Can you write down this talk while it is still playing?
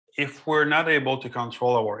if we're not able to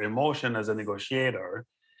control our emotion as a negotiator,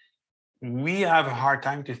 we have a hard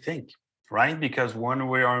time to think, right? Because when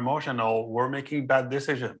we are emotional, we're making bad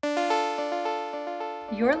decisions.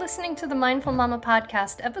 You're listening to the Mindful Mama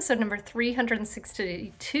podcast, episode number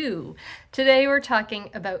 362. Today we're talking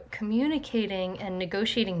about communicating and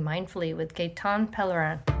negotiating mindfully with Gaëtan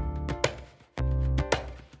Pellerin.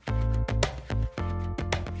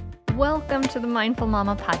 Welcome to the Mindful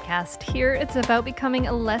Mama podcast. Here it's about becoming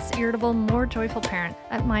a less irritable, more joyful parent.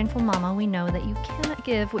 At Mindful Mama, we know that you cannot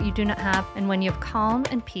give what you do not have, and when you have calm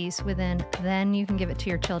and peace within, then you can give it to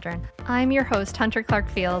your children. I'm your host, Hunter Clark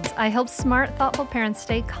Fields. I help smart, thoughtful parents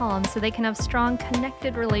stay calm so they can have strong,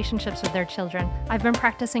 connected relationships with their children. I've been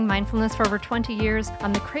practicing mindfulness for over 20 years.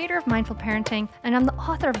 I'm the creator of Mindful Parenting, and I'm the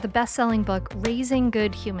author of the best-selling book, Raising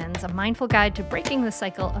Good Humans, a mindful guide to breaking the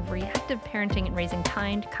cycle of reactive parenting and raising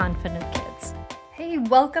kind, confident kids. Hey,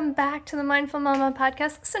 welcome back to the Mindful Mama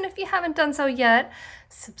podcast. Listen, if you haven't done so yet,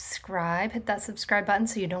 subscribe, hit that subscribe button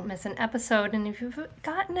so you don't miss an episode. And if you've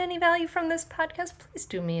gotten any value from this podcast, please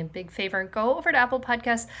do me a big favor. Go over to Apple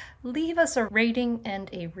Podcasts, leave us a rating and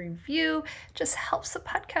a review. It just helps the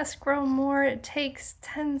podcast grow more. It takes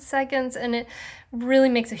 10 seconds and it really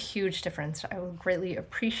makes a huge difference. I would greatly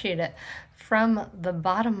appreciate it from the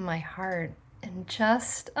bottom of my heart. In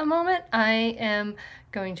just a moment, I am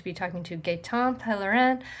going to be talking to Gaëtan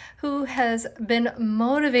Pellerin, who has been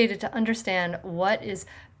motivated to understand what is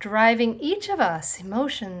driving each of us,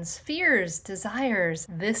 emotions, fears, desires.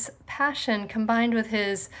 This passion combined with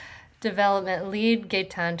his development lead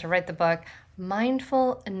Gaëtan to write the book,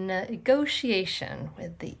 Mindful Negotiation,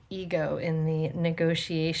 with the ego in the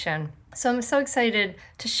negotiation. So I'm so excited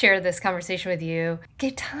to share this conversation with you.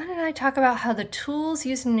 Gaëtan and I talk about how the tools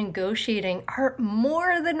used in negotiating are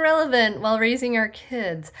more than relevant while raising our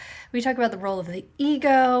kids. We talk about the role of the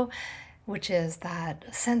ego, which is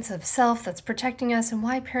that sense of self that's protecting us, and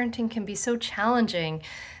why parenting can be so challenging,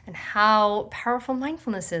 and how powerful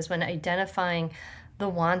mindfulness is when identifying the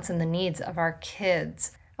wants and the needs of our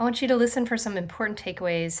kids. I want you to listen for some important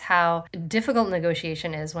takeaways, how difficult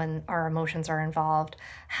negotiation is when our emotions are involved,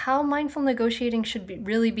 how mindful negotiating should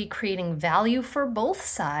really be creating value for both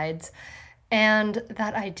sides, and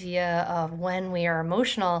that idea of when we are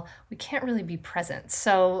emotional, we can't really be present.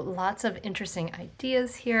 So lots of interesting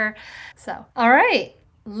ideas here. So, all right,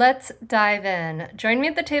 let's dive in. Join me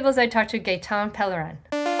at the table as I talk to Gaëtan Pellerin.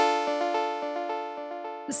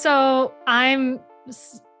 So I'm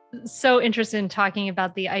so interested in talking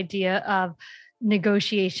about the idea of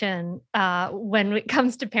negotiation when it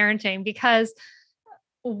comes to parenting, because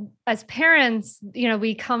as parents,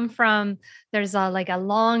 we come from, there's a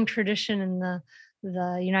long tradition in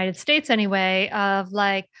the United States anyway, of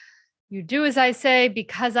you do as I say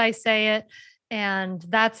because I say it, and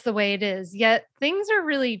that's the way it is. Yet things are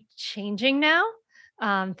really changing now.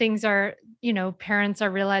 Things are, parents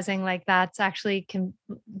are realizing that's actually can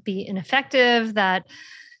be ineffective, that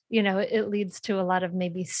it leads to a lot of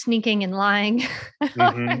maybe sneaking and lying,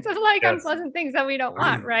 kinds of unpleasant things that we don't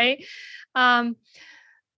want, right?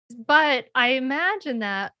 But I imagine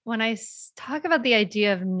that when I talk about the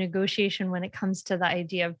idea of negotiation, when it comes to the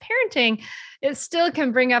idea of parenting, it still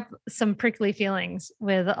can bring up some prickly feelings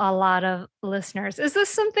with a lot of listeners. Is this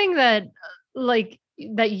something that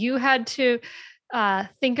that you had to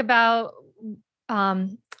think about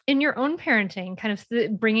in your own parenting, kind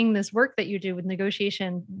of bringing this work that you do with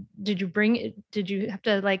negotiation? Did you have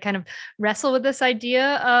to kind of wrestle with this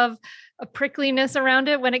idea of a prickliness around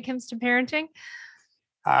it when it comes to parenting?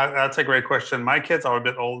 That's a great question. My kids are a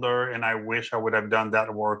bit older, and I wish I would have done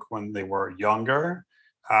that work when they were younger,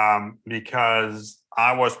 because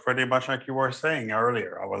I was pretty much like you were saying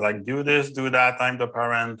earlier. I was like, do this, do that, I'm the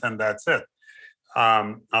parent, and that's it.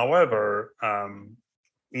 However,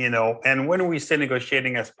 and when we say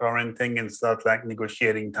negotiating as parenting, and stuff like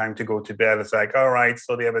negotiating time to go to bed, it's like, all right,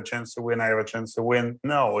 so they have a chance to win, I have a chance to win.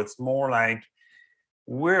 No, it's more like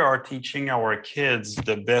we are teaching our kids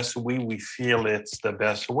the best way we feel it's the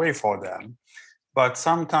best way for them. But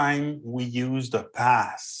sometimes we use the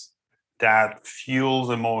past that fuels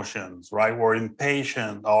emotions, right? We're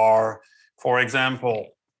impatient, or, for example,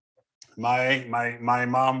 my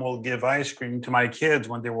mom will give ice cream to my kids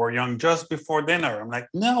when they were young just before dinner. I'm like,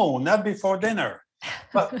 no, not before dinner.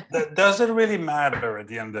 But that doesn't really matter at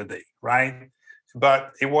the end of the day, right?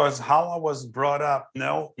 But it was how I was brought up.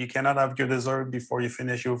 No, you cannot have your dessert before you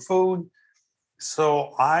finish your food.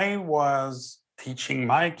 So I was teaching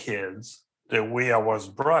my kids the way I was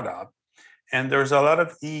brought up. And there's a lot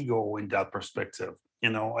of ego in that perspective.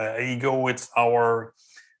 Ego, it's our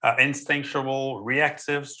instinctual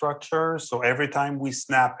reactive structure. So every time we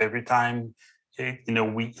snap, every time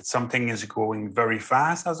something is going very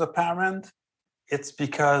fast as a parent, it's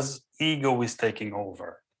because ego is taking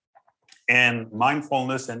over. And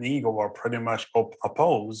mindfulness and ego are pretty much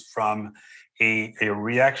opposed from a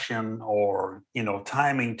reaction or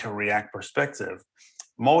timing to react perspective.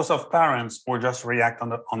 Most of parents will just react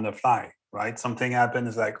on the fly, right? Something happens,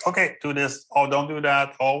 it's like, okay, do this, or don't do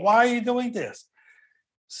that, or why are you doing this?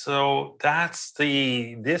 So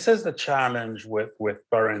this is the challenge with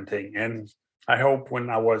parenting. And I hope when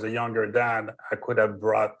I was a younger dad, I could have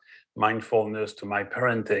brought mindfulness to my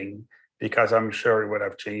parenting, because I'm sure it would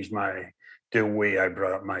have changed the way I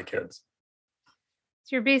brought up my kids.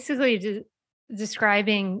 So you're basically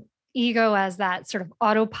describing ego as that sort of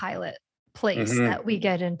autopilot place that we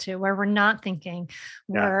get into, where we're not thinking,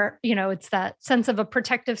 where, it's that sense of a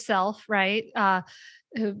protective self, right?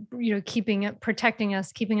 Protecting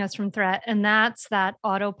us, keeping us from threat. And that's that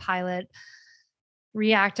autopilot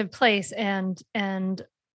reactive place. And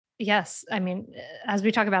yes, I mean, as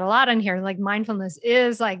we talk about a lot on here, like mindfulness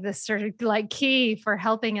is like this sort of like key for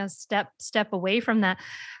helping us step away from that.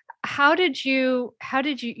 How did you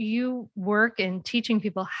work in teaching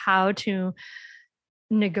people how to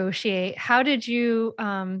negotiate? How did you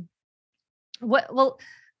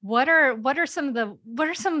what are some of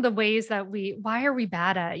the ways that why are we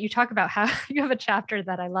bad at it? You talk about how you have a chapter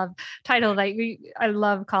that I love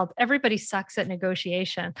called "Everybody Sucks at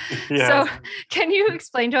Negotiation." Yeah. So can you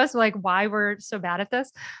explain to us like why we're so bad at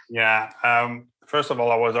this? Yeah. First of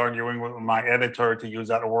all, I was arguing with my editor to use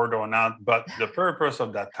that word or not, but the purpose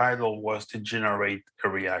of that title was to generate a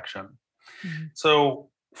reaction. Mm-hmm. So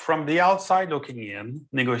from the outside looking in,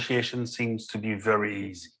 negotiation seems to be very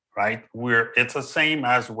easy. Right? It's the same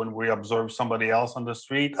as when we observe somebody else on the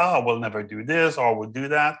street. Oh, we'll never do this or we'll do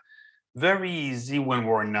that. Very easy when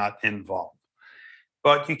we're not involved.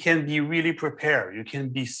 But you can be really prepared. You can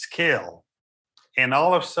be skilled. And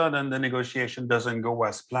all of a sudden, the negotiation doesn't go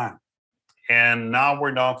as planned. And now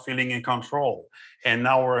we're not feeling in control. And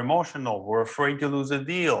now we're emotional. We're afraid to lose a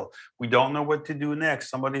deal. We don't know what to do next.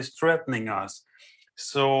 Somebody's threatening us.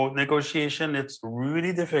 So negotiation, it's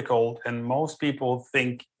really difficult, and most people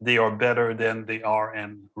think they are better than they are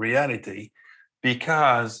in reality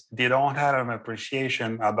because they don't have an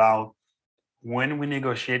appreciation about when we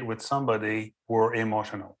negotiate with somebody, we're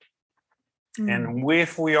emotional. And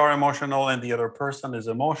if we are emotional and the other person is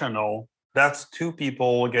emotional, that's two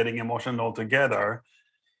people getting emotional together.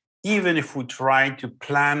 Even if we try to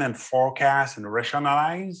plan and forecast and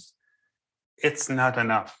rationalize, it's not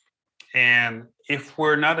enough. And if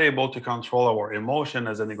we're not able to control our emotion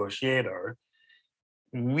as a negotiator,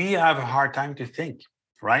 we have a hard time to think,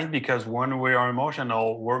 right? Because when we are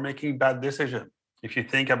emotional, we're making bad decisions. If you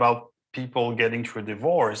think about people getting through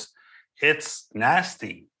divorce, it's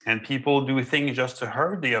nasty. And people do things just to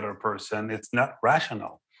hurt the other person. It's not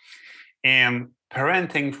rational. And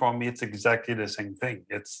parenting, for me, it's exactly the same thing.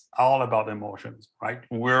 It's all about emotions, right?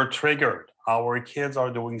 We're triggered. Our kids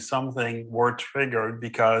are doing something, we're triggered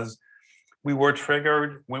because we were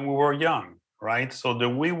triggered when we were young, right? So the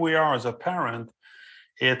way we are as a parent,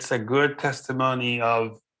 it's a good testimony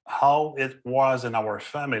of how it was in our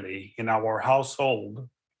family, in our household,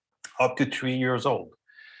 up to 3 years old.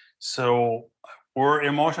 So we're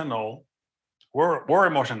emotional. We're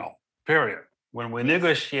emotional, period. When we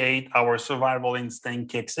negotiate, our survival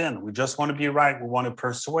instinct kicks in. We just want to be right. We want to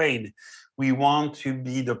persuade. We want to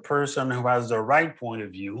be the person who has the right point of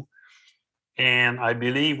view. And I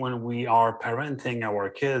believe when we are parenting our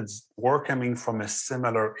kids, we're coming from a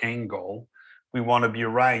similar angle. We want to be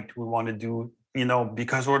right. We want to do,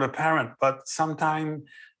 because we're the parent. But sometimes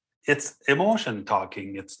it's emotion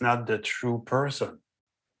talking. It's not the true person.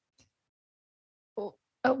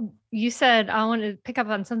 Oh, you said, I want to pick up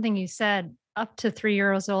on something you said, up to 3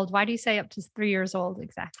 years old. Why do you say up to 3 years old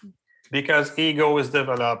exactly? Because ego is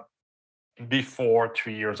developed before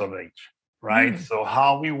 3 years of age. Right? So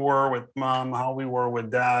how we were with mom, how we were with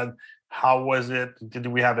dad, how was it? Did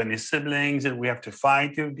we have any siblings? Did we have to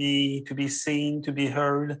fight to be seen, to be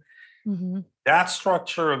heard? Mm-hmm. That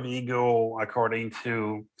structure of ego, according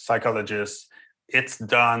to psychologists, it's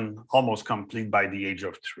done almost complete by the age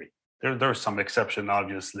of 3. There's some exception,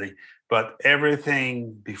 obviously, but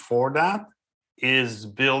everything before that is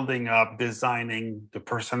building up, designing the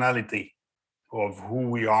personality of who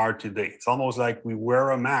we are today. It's almost like we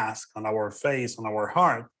wear a mask on our face, on our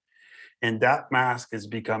heart, and that mask is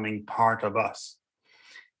becoming part of us.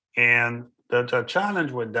 And the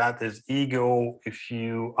challenge with that is ego. If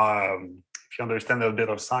you understand a bit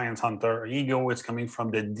of science, Hunter, ego is coming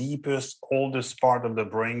from the deepest, oldest part of the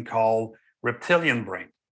brain called reptilian brain.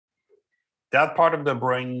 That part of the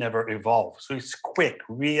brain never evolved. So it's quick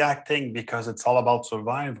reacting because it's all about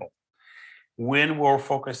survival. When we're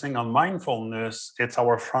focusing on mindfulness, it's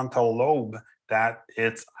our frontal lobe that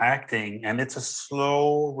it's acting, and it's a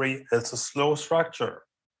slow structure,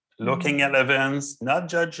 looking at events, not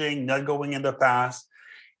judging, not going in the past.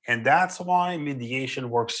 And that's why mediation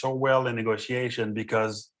works so well in negotiation,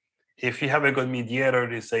 because if you have a good mediator,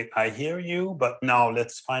 they say, I hear you, but now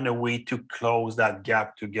let's find a way to close that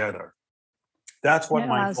gap together. That's what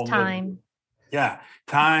mindfulness time. Yeah,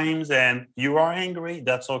 times, and you are angry,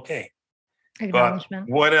 that's okay. But Acknowledgement.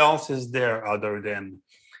 what else is there other than,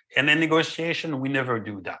 and in negotiation, we never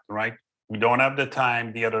do that, right? We don't have the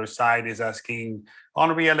time. The other side is asking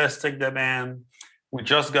unrealistic demand. We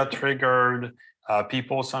just got triggered.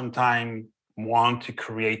 People sometimes want to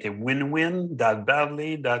create a win-win that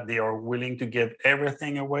badly that they are willing to give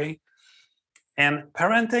everything away. And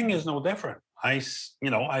parenting is no different. I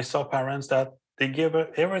saw parents that they give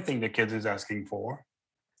everything the kid is asking for,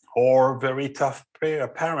 or very tough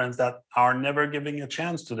parents that are never giving a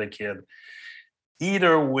chance to the kid.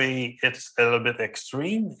 Either way, it's a little bit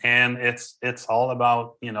extreme, and it's all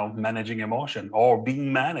about managing emotion or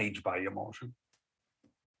being managed by emotion.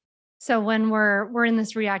 So when we're in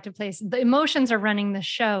this reactive place, the emotions are running the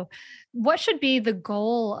show. What should be the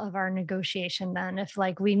goal of our negotiation then? If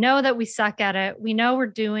we know that we suck at it, we know we're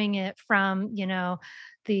doing it from,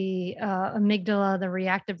 the amygdala, the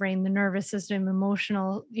reactive brain, the nervous system,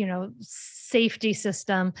 emotional, safety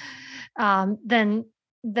system, then,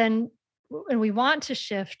 and we want to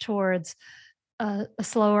shift towards a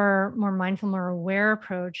slower, more mindful, more aware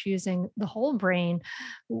approach using the whole brain.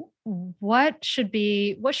 What should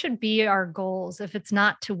be our goals if it's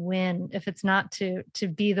not to win, if it's not to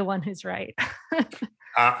be the one who's right?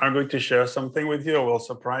 I'm going to share something with you. It will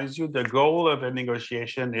surprise you. The goal of a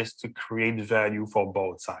negotiation is to create value for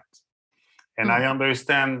both sides. And I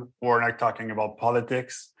understand we're not talking about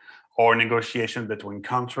politics or negotiation between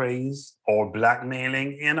countries or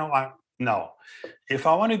blackmailing. No. If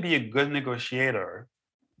I want to be a good negotiator,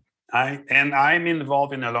 I'm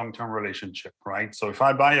involved in a long-term relationship, right? So if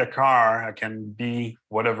I buy a car, I can be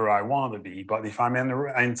whatever I want to be. But if I'm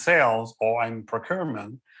in sales or I'm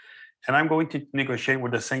procurement, and I'm going to negotiate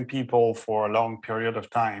with the same people for a long period of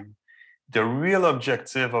time, the real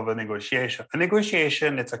objective of a negotiation,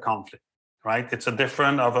 it's a conflict, right? It's a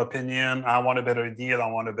difference of opinion. I want a better deal. I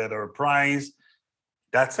want a better price.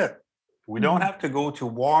 That's it. We don't have to go to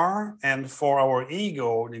war. And for our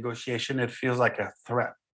ego, negotiation, it feels like a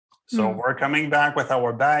threat. So we're coming back with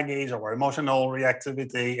our baggage, our emotional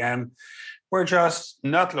reactivity, and we're just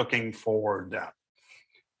not looking for that.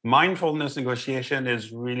 Mindfulness negotiation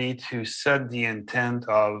is really to set the intent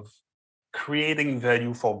of creating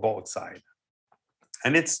value for both sides.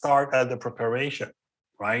 And it starts at the preparation,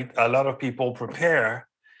 right? A lot of people prepare,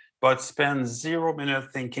 but spend 0 minutes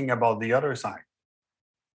thinking about the other side.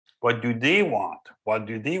 What do they want? What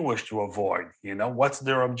do they wish to avoid? What's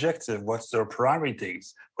their objective? What's their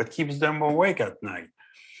priorities? What keeps them awake at night?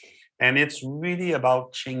 And it's really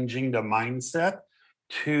about changing the mindset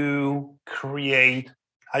to create,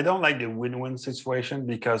 I don't like the win-win situation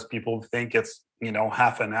because people think it's,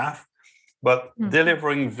 half and half, but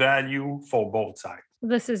delivering value for both sides.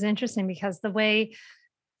 This is interesting because the way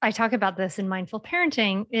I talk about this in mindful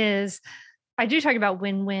parenting is I do talk about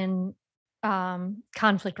win-win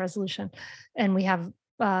conflict resolution. And we have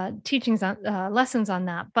teachings on lessons on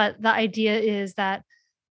that. But the idea is that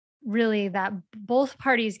really that both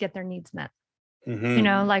parties get their needs met.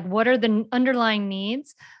 What are the underlying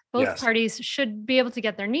needs? Both parties should be able to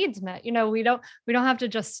get their needs met. We don't have to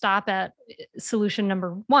just stop at solution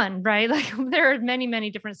number one, right? There are many, many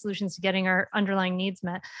different solutions to getting our underlying needs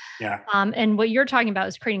met. Yeah. And what you're talking about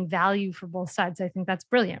is creating value for both sides. I think that's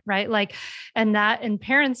brilliant, right? And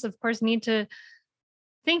parents, of course, need to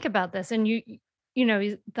think about this. And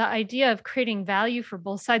the idea of creating value for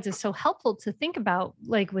both sides is so helpful to think about,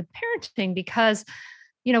 with parenting, because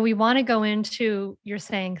we want to go into, you're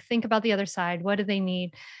saying, think about the other side. What do they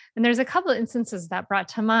need? And there's a couple of instances that brought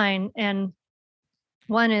to mind. And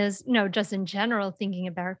one is, just in general, thinking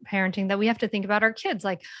about parenting, that we have to think about our kids.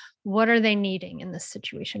 What are they needing in this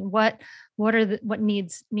situation? What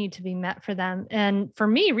needs need to be met for them? And for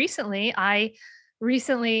me, I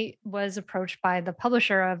recently was approached by the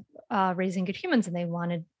publisher of Raising Good Humans, and they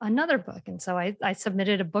wanted another book. And so I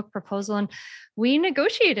submitted a book proposal, and we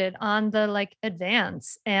negotiated on the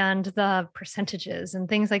advance and the percentages and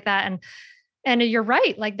things like that. And you're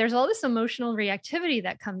right. There's all this emotional reactivity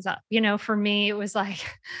that comes up. For me, it was like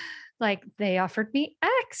they offered me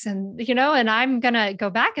X, and, and I'm going to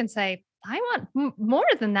go back and say, I want more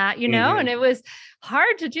than that, Mm-hmm. and it was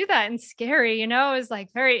hard to do that and scary, it was like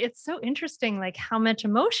it's so interesting, like how much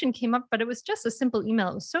emotion came up, but it was just a simple email.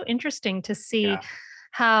 It was so interesting to see Yeah.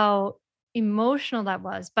 how emotional that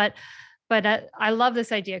was. But I love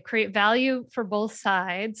this idea, create value for both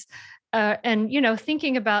sides. And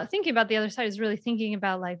thinking about the other side is really thinking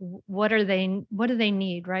about like, what do they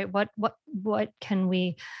need, right? What can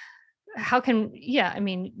we, how can, yeah, I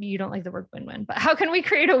mean, you don't like the word win-win, but how can we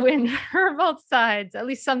create a win for both sides, at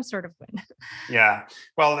least some sort of win? Yeah.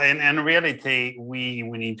 Well, in reality, we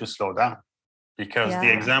need to slow down, because the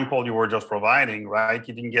Yeah. example you were just providing, right?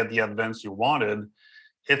 You didn't get the advance you wanted.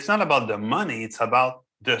 It's not about the money. It's about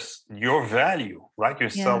this, your value, right? Your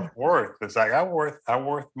Yeah. self-worth. It's like, I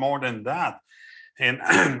worth more than that. And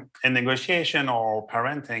in negotiation or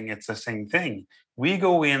parenting, it's the same thing. We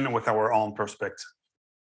go in with our own perspective.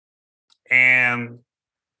 And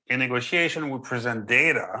in negotiation, we present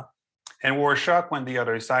data, and we're shocked when the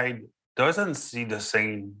other side doesn't see the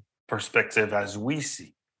same perspective as we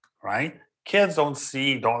see, right? Kids don't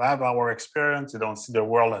have our experience, they don't see the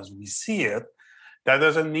world as we see it. That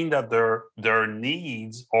doesn't mean that their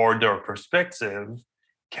needs or their perspective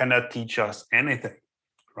cannot teach us anything,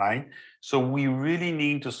 right? So we really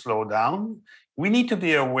need to slow down. We need to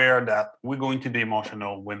be aware that we're going to be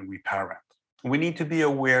emotional when we parent. We need to be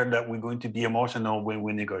aware that we're going to be emotional when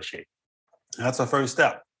we negotiate. That's the first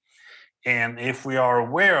step. And if we are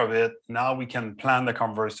aware of it, now we can plan the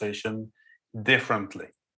conversation differently,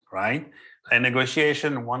 right? In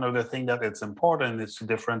negotiation, one of the things that it's important is the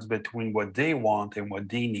difference between what they want and what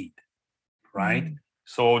they need, right? Mm.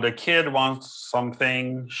 So the kid wants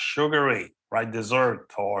something sugary, right?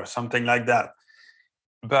 Dessert or something like that.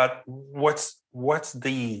 But what's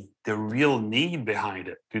the real need behind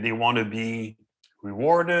it? Do they want to be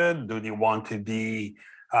rewarded? Do they want to be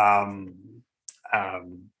um,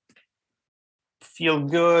 um, feel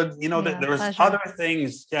good? Yeah, There's pleasure. other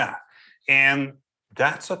things, yeah. And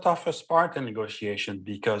that's the toughest part in negotiation,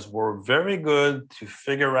 because we're very good to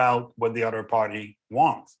figure out what the other party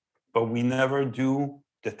wants, but we never do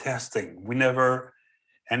the testing.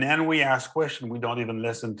 And then we ask questions, we don't even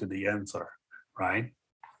listen to the answer, right?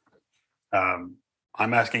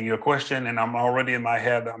 I'm asking you a question and I'm already in my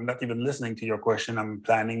head, I'm not even listening to your question, I'm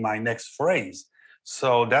planning my next phrase.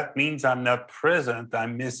 So that means I'm not present,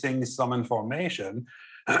 I'm missing some information.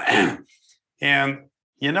 And,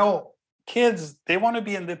 kids, they want to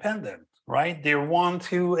be independent, right? They want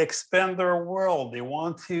to expand their world, they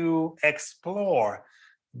want to explore,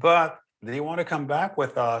 but they want to come back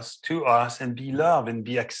to us and be loved and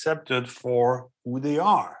be accepted for who they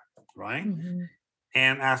are, right? Mm-hmm.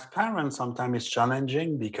 And as parents, sometimes it's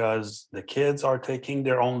challenging because the kids are taking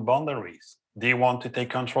their own boundaries. They want to take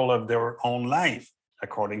control of their own life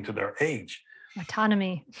according to their age.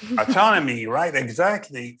 Autonomy. Autonomy, right?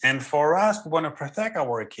 Exactly. And for us, we want to protect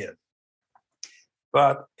our kid.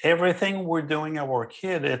 But everything we're doing our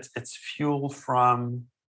kid, it's fueled from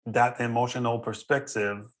that emotional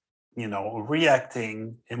perspective,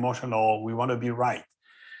 reacting emotional. We want to be right.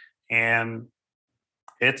 And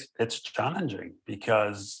it's challenging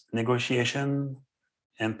because negotiation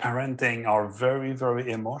and parenting are very,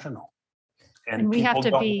 very emotional. And we have people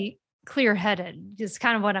to don't. be clear-headed, is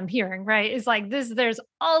kind of what I'm hearing, right? It's like there's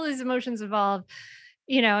all these emotions involved,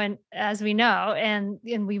 and as we know, and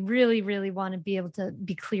we really, really want to be able to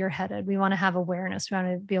be clear-headed. We want to have awareness. We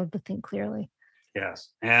want to be able to think clearly. Yes.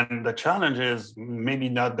 And the challenge is maybe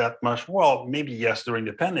not that much. Well, maybe yes, during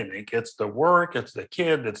the pandemic, it's the work, it's the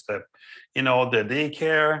kid, it's the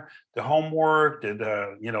daycare, the homework,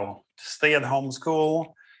 the stay at home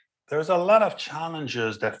school. There's a lot of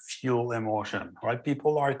challenges that fuel emotion, right?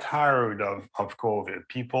 People are tired of COVID.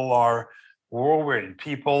 People are worried.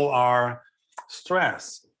 People are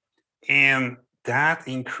stressed. And that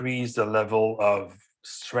increased the level of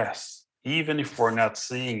stress, even if we're not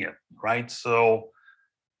seeing it, right? So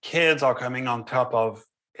kids are coming on top of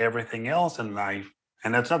everything else in life.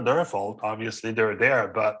 And that's not their fault. Obviously, they're there,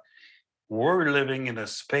 but we're living in a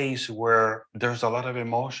space where there's a lot of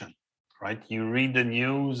emotion, right? You read the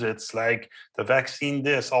news, it's like the vaccine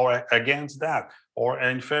this or against that or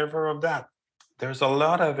in favor of that. There's a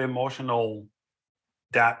lot of emotional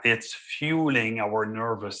that it's fueling our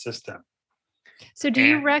nervous system. So do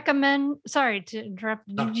you recommend, sorry to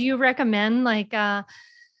interrupt, do you recommend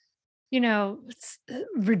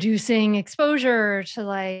reducing exposure to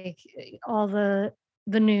like all the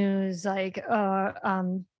news, like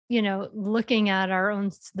looking at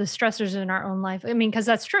the stressors in our own life? I mean, because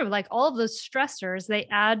that's true. Like all of those stressors, they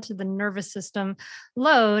add to the nervous system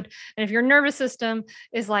load. And if your nervous system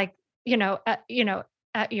is like,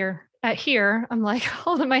 at your here, I'm like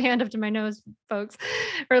holding my hand up to my nose, folks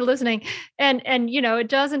are listening. And, it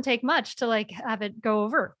doesn't take much to like have it go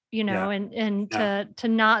over, Yeah. and Yeah. to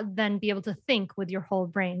not then be able to think with your whole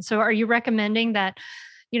brain. So are you recommending that,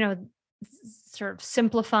 you know, sort of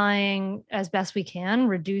simplifying as best we can,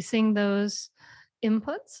 reducing those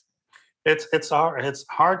inputs? It's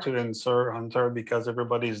hard to insert, Hunter, because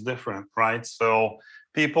everybody's different, right? So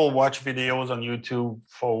people watch videos on YouTube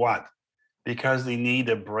for what? Because they need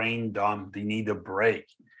a brain dump, they need a break.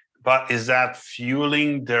 But is that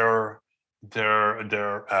fueling their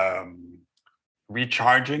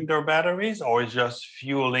recharging their batteries, or is just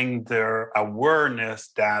fueling their awareness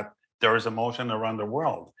that there is emotion around the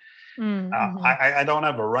world? Mm-hmm. I don't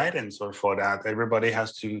have a right answer for that. Everybody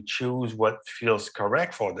has to choose what feels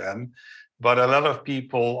correct for them. But a lot of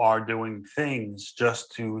people are doing things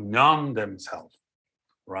just to numb themselves,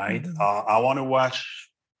 right? Mm-hmm. I want to watch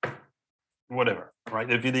whatever, right?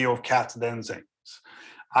 A video of cats dancing.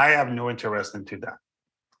 I have no interest into that.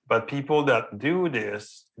 But people that do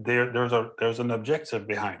this, there's an objective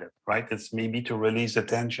behind it, right? It's maybe to release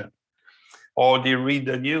attention, or they read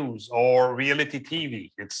the news, or reality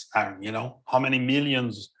TV. It's how many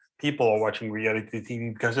millions people are watching reality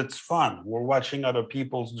TV because it's fun. We're watching other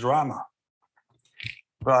people's drama.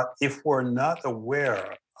 But if we're not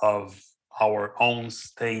aware of our own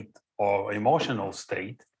state or emotional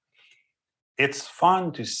state, it's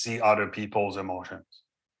fun to see other people's emotions.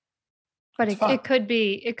 But It's fun. it could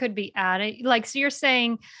be adding, like, so you're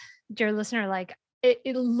saying, dear listener, like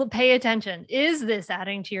pay attention. Is this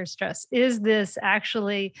adding to your stress? Is this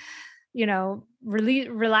actually, really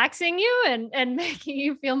relaxing you and making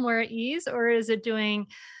you feel more at ease? Or is it doing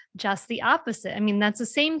just the opposite? I mean, that's the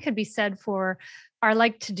same could be said for our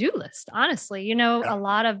like to-do list. Honestly, Yeah. a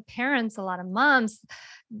lot of parents, a lot of moms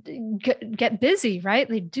get busy, right?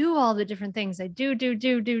 They do all the different things. They do.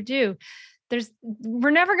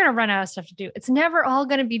 We're never going to run out of stuff to do. It's never all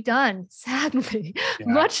going to be done, sadly, Yeah.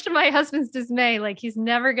 much to my husband's dismay. Like, he's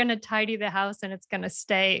never going to tidy the house and it's going to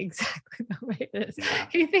stay exactly the way it is. Yeah.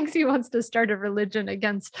 He thinks he wants to start a religion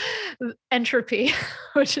against entropy,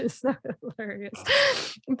 which is so hilarious.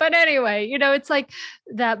 But anyway, it's like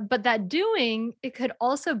that, but that doing, it could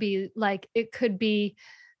also be like, it could be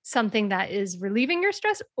something that is relieving your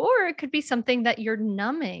stress, or it could be something that you're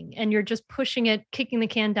numbing and you're just pushing it, kicking the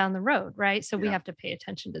can down the road, right? So we Yeah. have to pay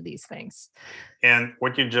attention to these things. And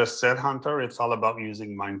what you just said, Hunter, it's all about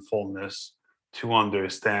using mindfulness to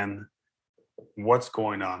understand what's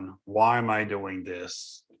going on. Why am I doing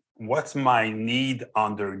this? What's my need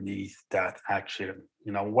underneath that action?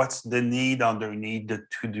 What's the need underneath the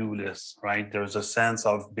to-do list, right? There's a sense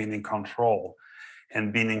of being in control.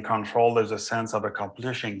 And being in control, there's a sense of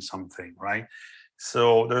accomplishing something, right?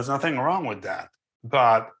 So there's nothing wrong with that.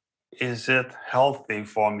 But is it healthy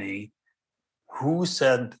for me? Who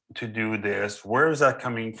said to do this? Where is that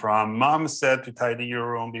coming from? Mom said to tidy your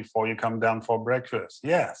room before you come down for breakfast.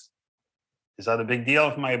 Yes. Is that a big deal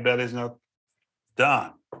if my bed is not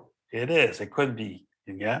done? It is. It could be,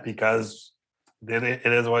 yeah, because it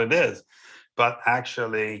is what it is. But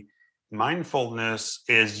actually, mindfulness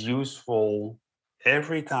is useful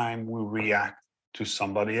every time we react to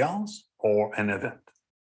somebody else or an event.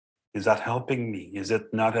 Is that helping me? Is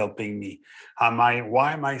it not helping me?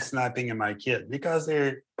 Why am I snapping at my kid? Because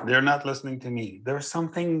they're not listening to me. There's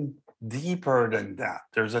something deeper than that.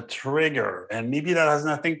 There's a trigger. And maybe that has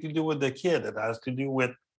nothing to do with the kid. It has to do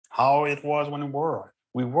with how it was when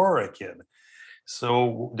we were a kid.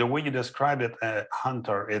 So the way you describe it,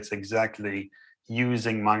 Hunter, it's exactly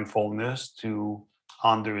using mindfulness to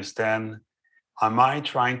understand, am I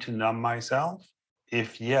trying to numb myself?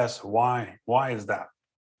 If yes, why? Why is that?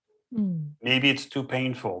 Maybe it's too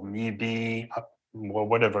painful. Maybe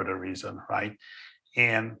whatever the reason, right?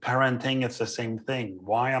 And parenting, it's the same thing.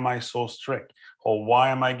 Why am I so strict? Or why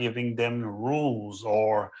am I giving them rules?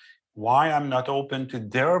 Or why I'm not open to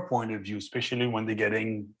their point of view, especially when they're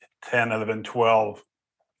getting 10, 11, 12.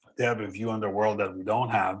 They have a view on the world that we don't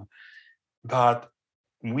have. But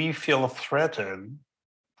we feel threatened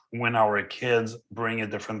when our kids bring a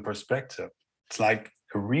different perspective. It's like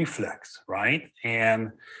a reflex, right?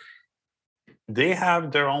 And they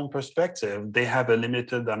have their own perspective. They have a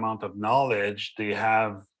limited amount of knowledge. They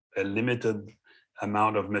have a limited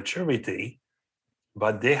amount of maturity,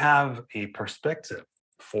 but they have a perspective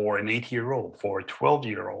for an 8-year-old, for a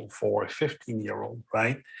 12-year-old, for a 15-year-old,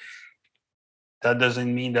 right? That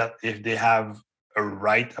doesn't mean that if they have a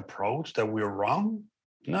right approach that we're wrong.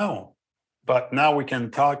 No. But now we can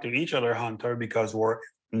talk to each other, Hunter, because we're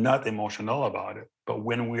not emotional about it. But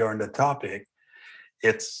when we are on the topic,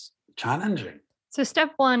 it's challenging. So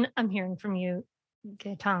step one, I'm hearing from you,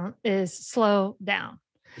 Gaëtan, is slow down.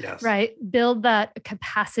 Yes. Right? Build that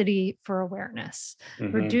capacity for awareness.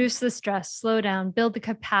 Hmm. Reduce the stress, slow down, build the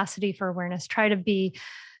capacity for awareness. Try to be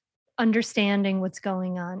understanding what's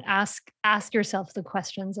going on. Ask yourself the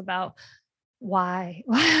questions about why,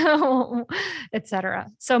 etc.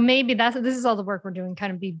 So maybe this is all the work we're doing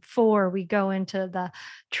kind of before we go into the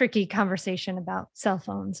tricky conversation about cell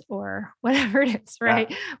phones or whatever it is, Yeah.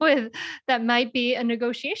 right? With that might be a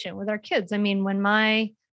negotiation with our kids. I mean, when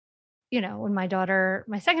my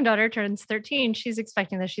second daughter turns 13, she's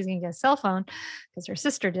expecting that she's going to get a cell phone because her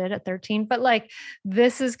sister did at 13. But like,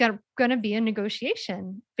 this is going to be a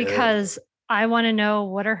negotiation It is. because I want to know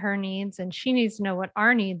what are her needs and she needs to know what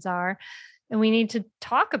our needs are. And we need to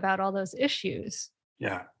talk about all those issues.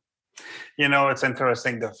 Yeah. It's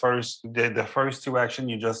interesting. The first two actions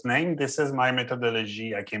you just named, this is my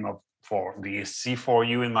methodology I came up for the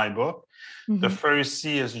C4U in my book. The Mhm. first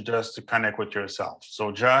C is just to connect with yourself.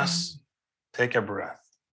 So just take a breath.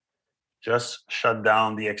 Just shut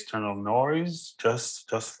down the external noise. Just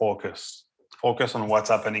focus. Focus on what's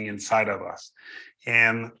happening inside of us.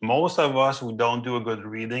 And most of us, we don't do a good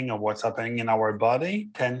reading of what's happening in our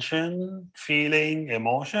body, tension, feeling,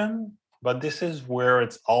 emotion. But this is where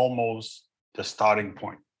it's almost the starting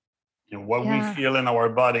point. What we Yeah. feel in our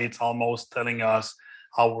body, it's almost telling us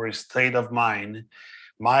our state of mind.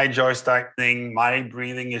 My jaw's tightening, my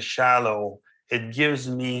breathing is shallow.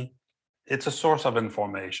 It's a source of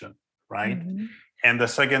information, right? Mhm. And the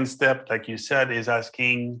second step, like you said, is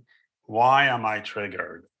asking, why am I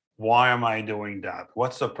triggered? Why am I doing that?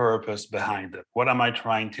 What's the purpose behind it? What am I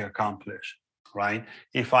trying to accomplish? Right?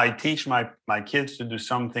 If I teach my kids to do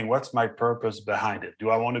something, what's my purpose behind it?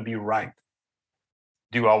 Do I want to be right?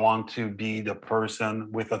 Do I want to be the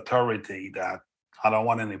person with authority that I don't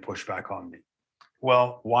want any pushback on me?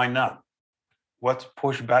 Well, why not? What's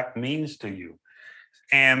pushback means to you?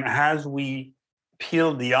 And as we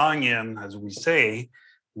peel the onion, as we say,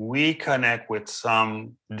 we connect with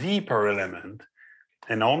some deeper element.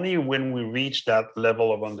 And only when we reach that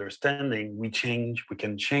level of understanding, we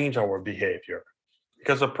can change our behavior.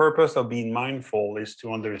 Because the purpose of being mindful is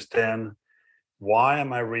to understand, why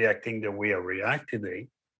am I reacting the way I react today?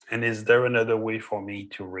 And is there another way for me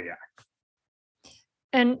to react?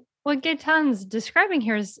 And what Gaetan's describing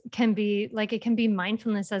here can be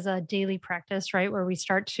mindfulness as a daily practice, right? Where we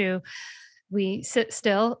sit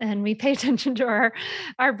still and we pay attention to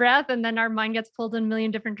our breath, and then our mind gets pulled in a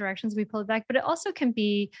million different directions. We pull it back, but it also can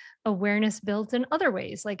be awareness built in other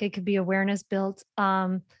ways. Like it could be awareness built.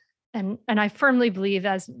 And I firmly believe,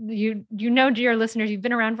 as dear listeners, you've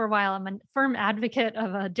been around for a while, I'm a firm advocate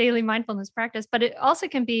of a daily mindfulness practice, but it also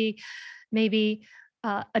can be maybe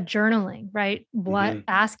a journaling, right? Mhm.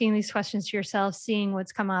 Asking these questions to yourself, seeing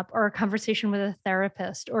what's come up, or a conversation with a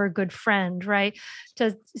therapist or a good friend, right?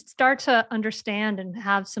 To start to understand and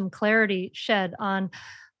have some clarity shed on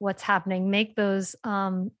what's happening, make those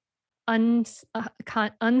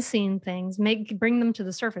unseen things, bring them to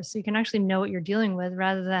the surface so you can actually know what you're dealing with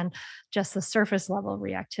rather than just the surface level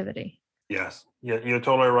reactivity. Yes, yeah, you're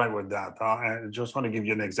totally right with that. I just want to give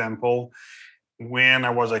you an example. When I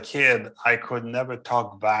was a kid, I could never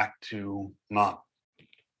talk back to mom.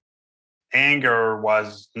 Anger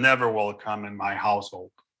was never welcome in my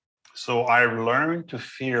household. So I learned to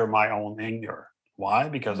fear my own anger. Why?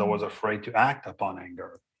 Because I was afraid to act upon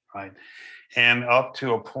anger, right? And up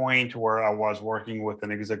to a point where I was working with an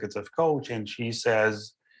executive coach, and she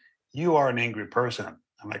says, "You are an angry person."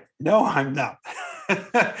 I'm like, "No, I'm not."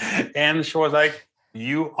 And she was like,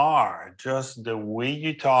 "You are. Just the way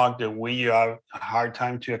you talk, the way you have a hard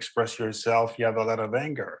time to express yourself, you have a lot of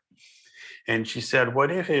anger." And she said,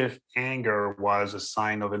 "What if anger was a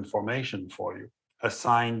sign of information for you? A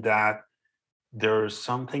sign that there's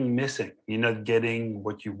something missing. You're not getting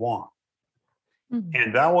what you want." Mhm.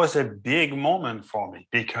 And that was a big moment for me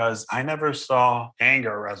because I never saw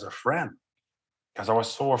anger as a friend because I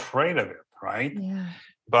was so afraid of it, right? Yeah.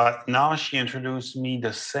 But now she introduced me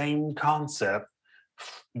the same concept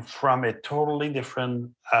from a totally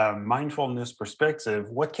different mindfulness perspective.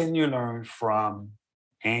 What can you learn from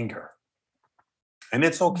anger? And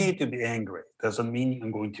it's okay Mm. to be angry. Doesn't mean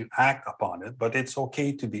I'm going to act upon it, but it's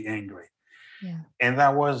okay to be angry. Yeah. And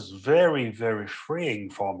that was very, very freeing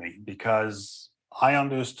for me because I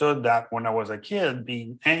understood that when I was a kid,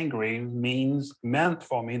 being angry meant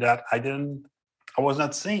for me that I was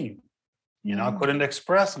not seen. I Yeah. couldn't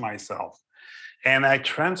express myself. And I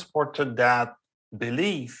transported that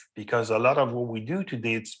belief because a lot of what we do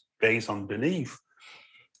today, it's based on belief.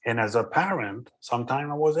 And as a parent, sometimes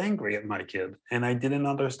I was angry at my kid and I didn't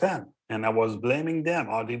understand. And I was blaming them.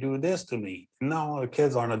 Oh, they do this to me. No, the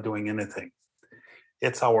kids are not doing anything.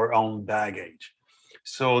 It's our own baggage.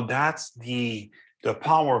 So that's the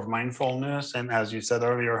power of mindfulness. And as you said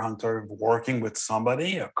earlier, Hunter, working with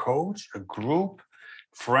somebody, a coach, a group,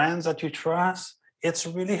 friends that you trust, it's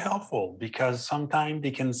really helpful because sometimes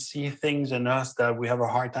they can see things in us that we have a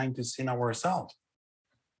hard time to see in ourselves.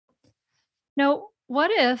 Now,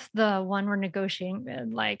 what if the one we're negotiating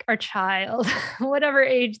with, like our child, whatever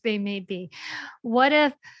age they may be, what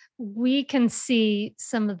if we can see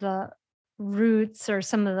some of the roots or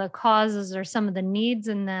some of the causes or some of the needs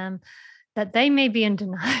in them that they may be in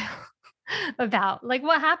denial about? Like,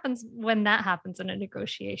 what happens when that happens in a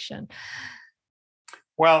negotiation?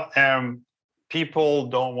 Well, people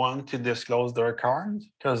don't want to disclose their cards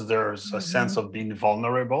because there's a sense of being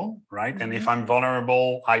vulnerable, right? And if I'm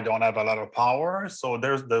vulnerable, I don't have a lot of power. So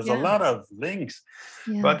there's a lot of links.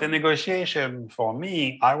 But the negotiation for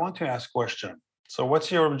me, I want to ask question. So what's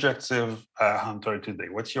your objective, Hunter, today?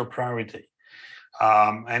 What's your priority?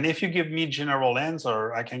 And if you give me general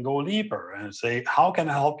answer, I can go deeper and say, how can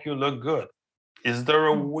I help you look good? Is there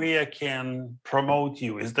a way I can promote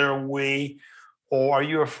you? Is there a way, or are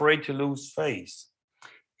you afraid to lose face?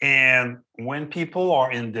 And when people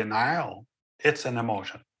are in denial, it's an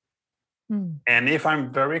emotion. And if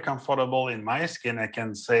I'm very comfortable in my skin, I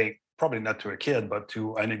can say, probably not to a kid, but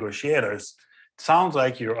to a negotiator, it sounds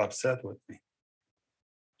like you're upset with me.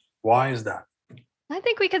 Why is that? I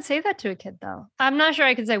think we could say that to a kid, though. I'm not sure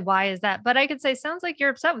I could say, why is that? But I could say, sounds like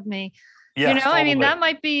you're upset with me. Yes, I mean, that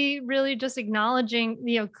might be really just acknowledging,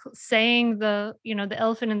 saying the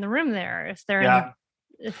elephant in the room there. If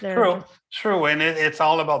they're, True. And it's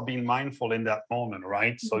all about being mindful in that moment,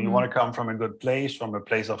 right? So you want to come from a good place, from a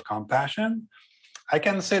place of compassion. I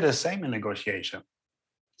can say the same in negotiation.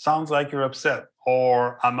 Sounds like you're upset.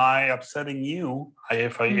 Or am I upsetting you?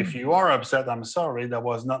 If you are upset, I'm sorry. That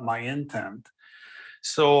was not my intent.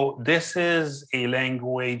 So this is a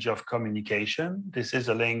language of communication. This is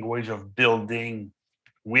a language of building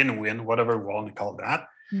win-win, whatever we want to call that,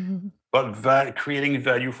 but creating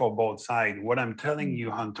value for both sides. What I'm telling you,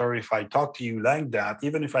 Hunter, if I talk to you like that,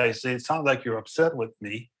 even if I say it sounds like you're upset with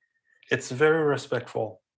me, it's very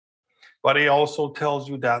respectful. But it also tells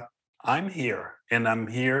you that I'm here and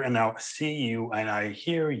I see you and I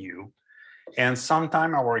hear you. And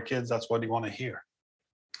sometimes our kids, that's what they want to hear,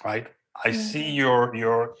 right? I see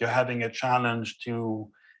you're having a challenge to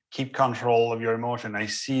keep control of your emotion. I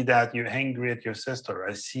see that you're angry at your sister.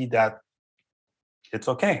 I see that it's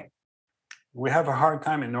okay. We have a hard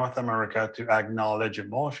time in North America to acknowledge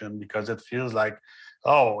emotion because it feels like,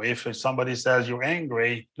 oh, if somebody says you're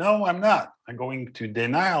angry, no, I'm not. I'm going to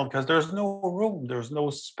denial because there's no room, there's no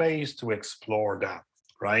space to explore that,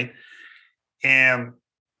 right? And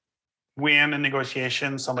when in a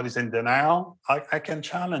negotiation, somebody's in denial, I can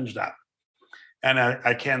challenge that. And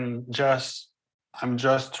I'm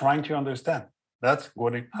just trying to understand. That's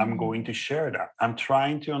what I'm going to share that. I'm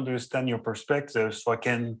trying to understand your perspective so I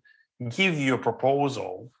can give you a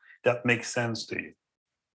proposal that makes sense to you.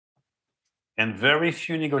 And very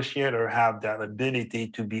few negotiators have that ability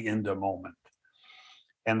to be in the moment.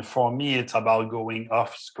 And for me, it's about going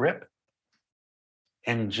off script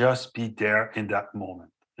and just be there in that moment.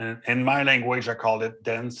 And in my language, I call it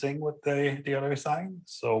dancing with the other side.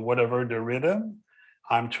 So whatever the rhythm,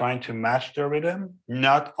 I'm trying to match the rhythm,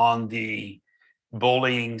 not on the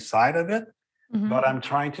bullying side of it, but I'm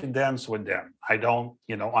trying to dance with them. I don't,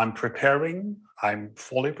 I'm preparing, I'm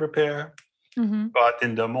fully prepared, but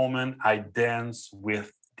in the moment, I dance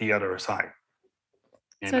with the other side.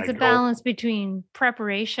 So it's a balance between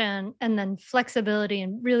preparation and then flexibility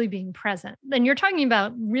and really being present. Then you're talking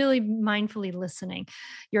about really mindfully listening.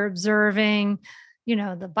 You're observing,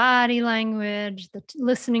 the body language,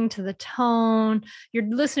 listening to the tone. You're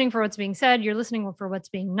listening for what's being said. You're listening for what's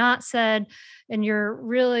being not said. And you're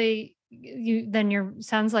really,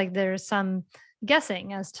 sounds like there's some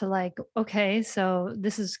guessing as to like, okay, so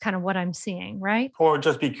this is kind of what I'm seeing, right? Or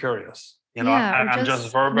just be curious. I'm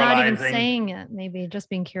just verbalizing. Not even saying it, maybe just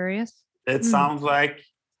being curious. It sounds like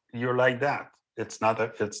you're like that. It's not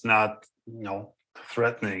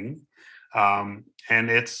threatening. And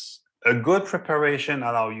it's a good preparation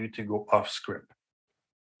allow you to go off script.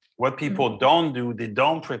 What people don't do, they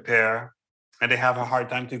don't prepare and they have a hard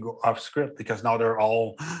time to go off script because now they're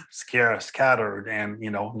all scared, scattered and,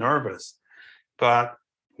 nervous. But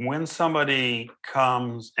when somebody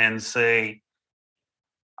comes and say,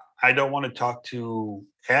 I don't want to talk to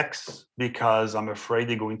X because I'm afraid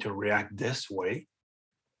they're going to react this way.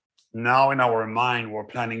 Now in our mind, we're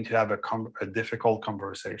planning to have a difficult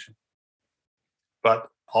conversation. But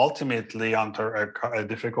ultimately, under a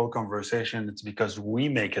difficult conversation, it's because we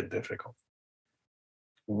make it difficult.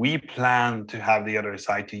 we plan to have the other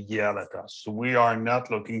side to yell at us. So we are not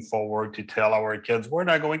looking forward to tell our kids, we're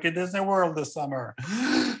not going to Disney World this summer.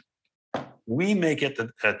 We make it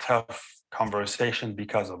a tough conversation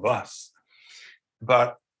because of us.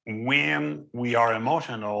 But when we are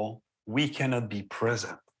emotional, we cannot be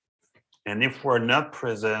present. And if we're not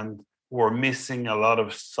present, we're missing a lot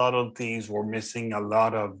of subtleties. We're missing a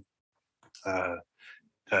lot of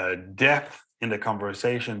depth in the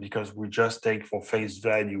conversation because we just take for face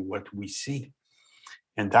value what we see.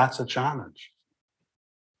 And that's a challenge.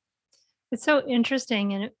 It's so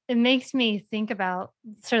interesting. And it makes me think about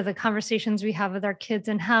sort of the conversations we have with our kids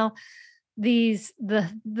and how the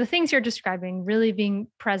things you're describing, really being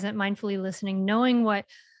present, mindfully listening,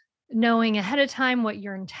 knowing ahead of time what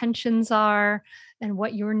your intentions are and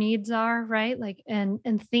what your needs are, right? Like, and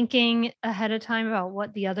thinking ahead of time about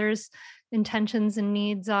what the other's intentions and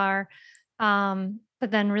needs are. But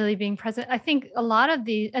then really being present. I think a lot of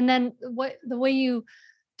and then the way you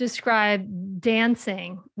describe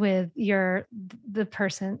dancing with the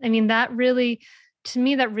person. I mean, that really, to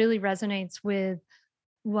me, that really resonates with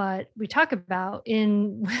what we talk about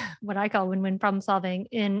in what I call win-win problem solving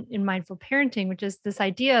in mindful parenting, which is this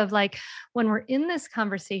idea of like, when we're in this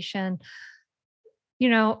conversation,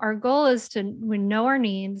 our goal is to we know our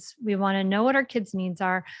needs. We want to know what our kids' needs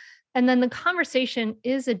are. And then the conversation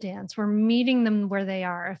is a dance. We're meeting them where they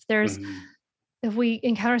are. If we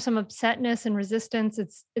encounter some upsetness and resistance,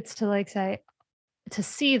 it's to like say, to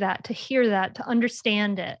see that, to hear that, to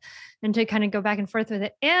understand it, and to kind of go back and forth with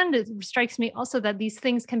it. And it strikes me also that these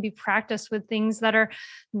things can be practiced with things that are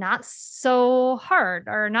not so hard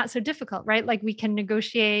or not so difficult, right? Like we can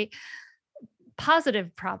negotiate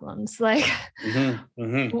positive problems, like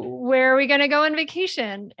where are we going to go on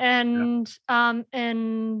vacation, and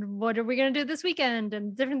what are we going to do this weekend,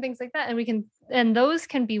 and different things like that. And those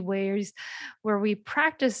can be ways where we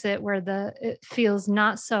practice it, where it feels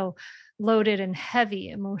not so loaded and heavy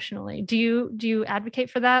emotionally. Do you advocate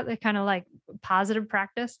for that? The kind of like positive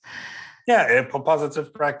practice? Yeah,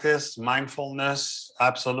 positive practice, mindfulness,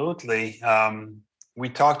 absolutely. We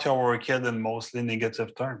talk to our kid in mostly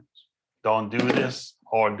negative terms. Don't do this,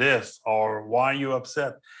 or why are you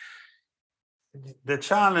upset? The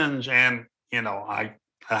challenge, and I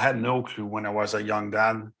had no clue when I was a young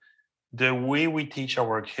dad, the way we teach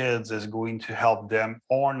our kids is going to help them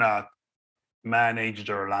or not manage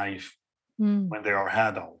their life when they are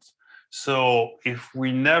adults. So if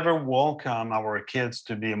we never welcome our kids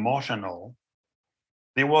to be emotional,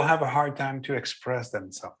 they will have a hard time to express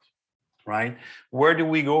themselves. Right? Where do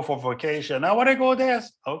we go for vacation? I want to go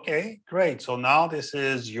this. Okay, great. So now this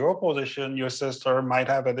is your position. Your sister might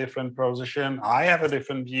have a different position. I have a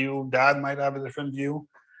different view. Dad might have a different view.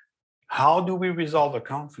 How do we resolve a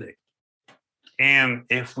conflict? And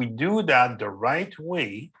if we do that the right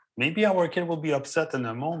way, maybe our kid will be upset in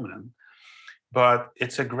a moment, but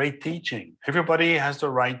it's a great teaching. Everybody has the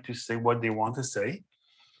right to say what they want to say.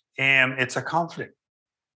 And it's a conflict.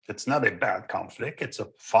 It's not a bad conflict. It's a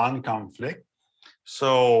fun conflict.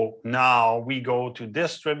 So now we go to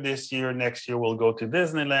this trip this year. Next year, we'll go to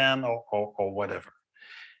Disneyland or whatever.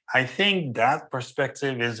 I think that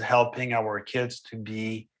perspective is helping our kids to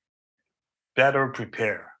be better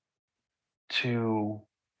prepared to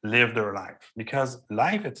live their life. Because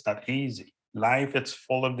life, it's not easy. Life, it's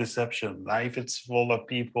full of deception. Life, it's full of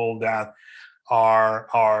people that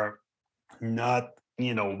are not,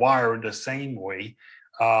 wired the same way.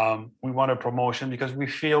 We want a promotion because we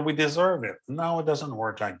feel we deserve it. No, it doesn't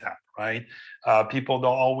work like that, right? People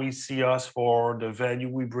don't always see us for the value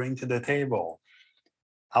we bring to the table.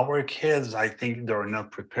 Our kids, I think they're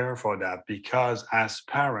not prepared for that because as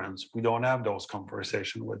parents, we don't have those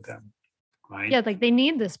conversations with them, right? Yeah, like they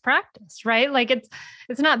need this practice, right? Like it's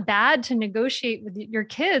not bad to negotiate with your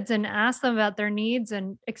kids and ask them about their needs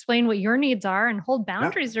and explain what your needs are and hold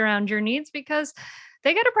boundaries around your needs, because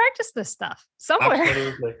they got to practice this stuff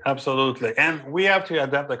somewhere. Absolutely. And we have to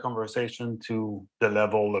adapt the conversation to the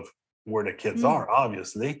level of where the kids are,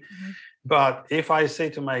 obviously. But if I say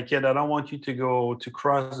to my kid, I don't want you to go to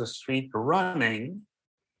cross the street running,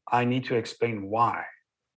 I need to explain why.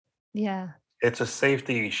 Yeah. It's a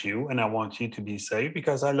safety issue, and I want you to be safe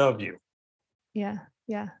because I love you. Yeah.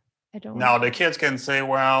 Yeah. I don't. Now, the kids can say,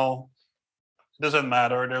 well, it doesn't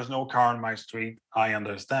matter. There's no car on my street. I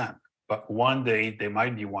understand. But one day there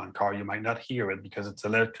might be one car. You might not hear it because it's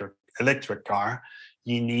electric car.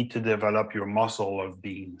 You need to develop your muscle of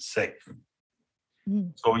being safe.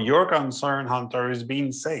 So your concern, Hunter, is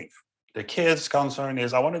being safe. The kid's concern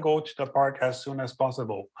is, I want to go to the park as soon as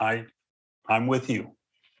possible. I'm with you.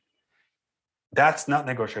 That's not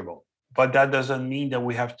negotiable. But that doesn't mean that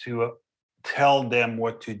we have to tell them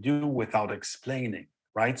what to do without explaining,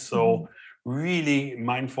 right? So really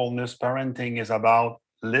mindfulness parenting is about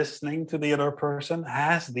listening to the other person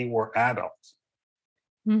as they were adults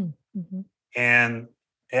Mm-hmm. and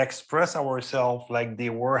express ourselves like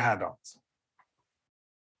they were adults.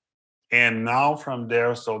 And now from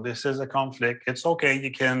there, so this is a conflict. It's okay.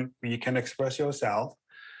 You can express yourself.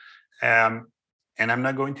 Um, and I'm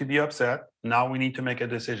not going to be upset. Now we need to make a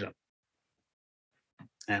decision.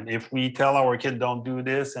 And if we tell our kid don't do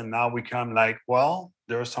this, and now we come like, well,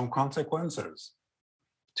 there are some consequences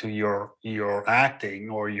to your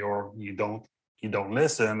acting, or you don't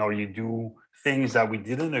listen, or you do things that we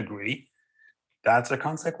didn't agree. That's a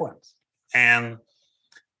consequence. And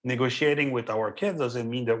negotiating with our kids doesn't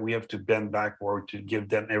mean that we have to bend backward to give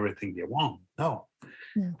them everything they want. No.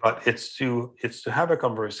 Yeah. But it's to have a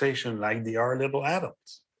conversation like they are little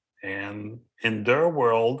adults. And in their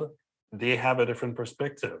world, they have a different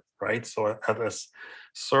perspective, right? So at a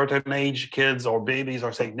certain age, kids or babies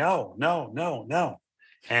are saying, no, no, no, no.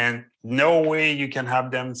 And no way you can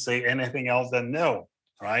have them say anything else than no,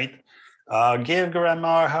 right? Give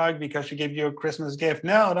grandma a hug because she gave you a Christmas gift.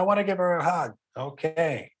 No, I don't want to give her a hug.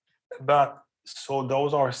 Okay. But so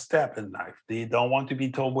those are steps in life. They don't want to be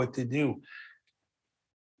told what to do.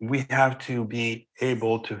 We have to be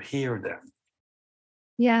able to hear them.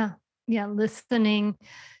 Yeah. Yeah. Listening,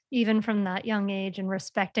 even from that young age, and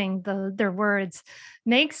respecting their words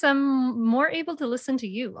makes them more able to listen to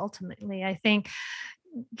you ultimately. I think,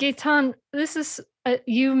 Gaëtan, this is,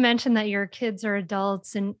 you mentioned that your kids are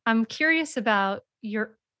adults, and I'm curious about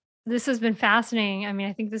this has been fascinating. I mean,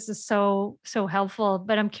 I think this is so, so helpful,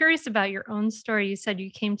 but I'm curious about your own story. You said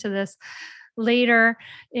you came to this later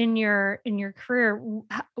in your career.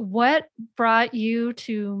 What brought you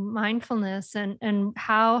to mindfulness, and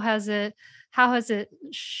how has it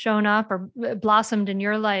shown up or blossomed in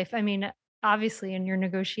your life? I mean, obviously in your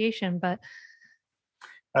negotiation, but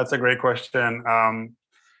That's a great question.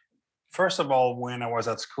 First of all, when I was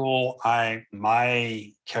at school,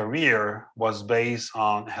 my career was based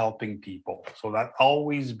on helping people. So that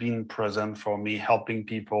always been present for me, helping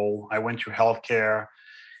people. I went through healthcare.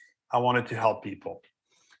 I wanted to help people.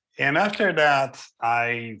 And after that,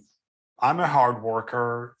 I'm a hard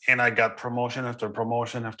worker, and I got promotion after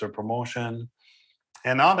promotion after promotion.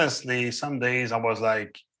 And honestly, some days I was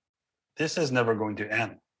like, this is never going to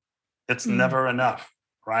end. It's mm, never enough,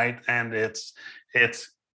 right? And it's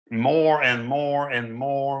more and more and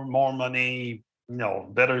more money,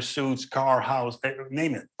 better suits, car, house,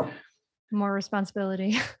 name it. more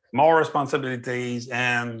responsibility. More responsibilities.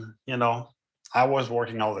 And I was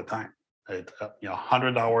working all the time at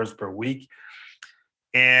 100 hours per week.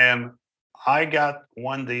 And I got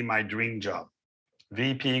one day my dream job,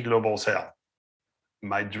 VP Global Sale.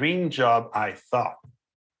 My dream job, I thought,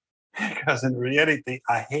 because in reality,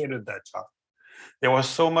 I hated that job. There was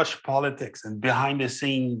so much politics and behind the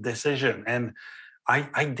scene decision, and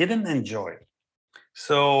I didn't enjoy it.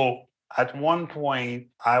 So at one point,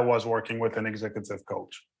 I was working with an executive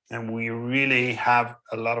coach, and we really have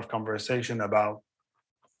a lot of conversation about,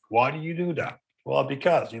 why do you do that? Well,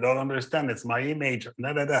 because you don't understand, it's my image.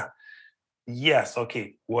 Da, da, da. Yes,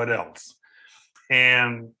 okay, what else?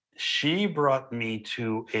 And she brought me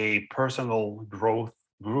to a personal growth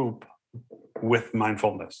group with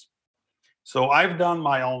mindfulness. So I've done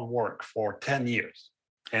my own work for 10 years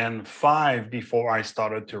and 5 before I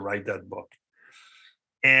started to write that book.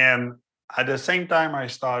 And at the same time I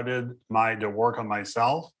started the work on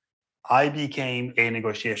myself, I became a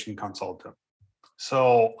negotiation consultant.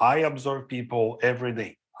 So I observe people every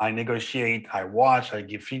day. I negotiate, I watch, I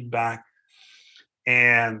give feedback,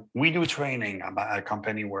 and we do training at a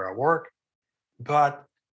company where I work. But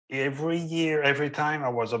every year, every time I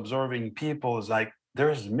was observing people, it's like,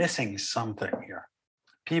 there's missing something here.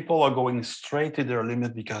 People are going straight to their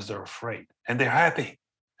limit because they're afraid and they're happy.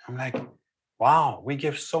 I'm like, wow, we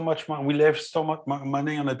give so much money, we leave so much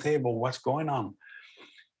money on the table. What's going on?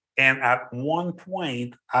 And at one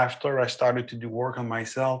point, after I started to do work on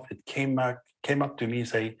myself, it came up to me and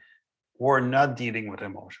say, we're not dealing with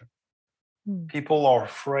emotion. People are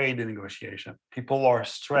afraid in negotiation. People are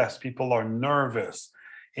stressed. People are nervous.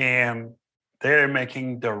 And they're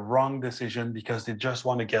making the wrong decision because they just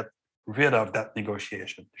want to get rid of that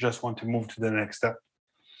negotiation. They just want to move to the next step.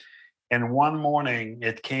 And one morning,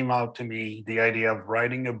 it came out to me, the idea of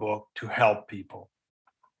writing a book to help people.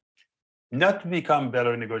 Not to become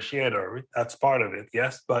better negotiator, that's part of it,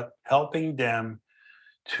 yes, but helping them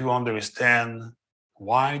to understand,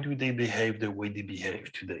 why do they behave the way they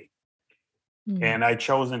behave today. And I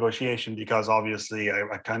chose negotiation because obviously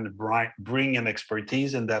I kind of bring an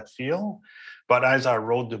expertise in that field, But as I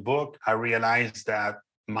wrote the book, I realized that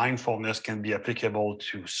mindfulness can be applicable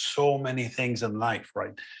to so many things in life,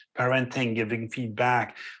 right? Parenting, giving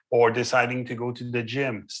feedback, or deciding to go to the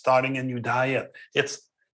gym, starting a new diet. It's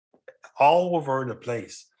all over the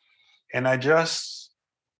place. And I just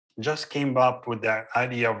came up with that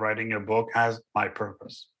idea of writing a book as my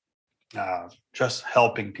purpose, just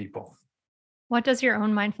helping people. What does your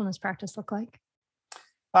own mindfulness practice look like?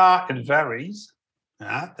 It varies.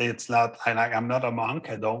 It's not, I'm not a monk.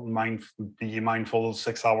 I don't be mindful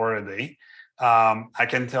 6 hours a day. I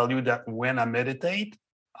can tell you that when I meditate,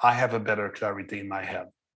 I have a better clarity in my head,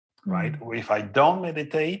 right? If I don't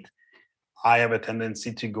meditate, I have a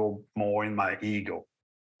tendency to go more in my ego.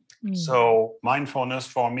 So mindfulness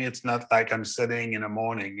for me, it's not like I'm sitting in the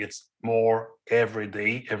morning. It's more every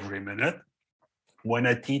day, every minute. When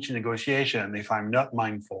I teach negotiation, if I'm not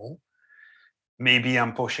mindful, maybe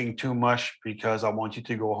I'm pushing too much because I want you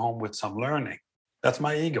to go home with some learning. That's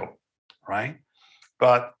my ego, right?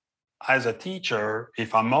 But as a teacher,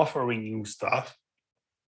 if I'm offering you stuff,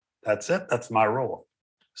 that's it. That's my role.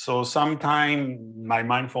 So sometimes my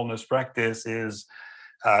mindfulness practice is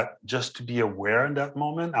just to be aware in that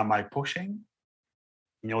moment. Am I pushing?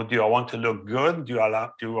 Do I want to look good? Do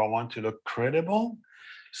I want to look credible?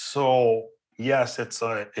 So yes, it's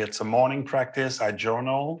a morning practice. I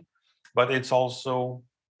journal, but it's also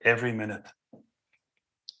every minute.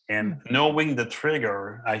 And knowing the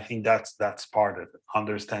trigger, I think that's part of it.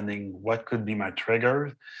 Understanding what could be my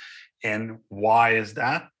trigger and why is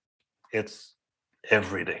that? It's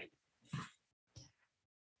every day.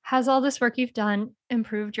 Has all this work you've done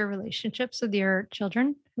improved your relationships with your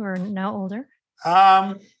children who are now older?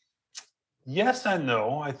 Yes and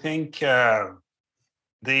no. I think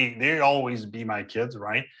they always be my kids,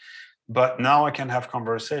 right? But now I can have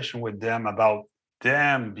conversation with them about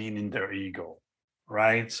them being in their ego,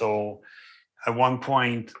 right? So at one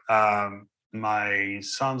point, my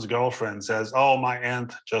son's girlfriend says, "Oh, my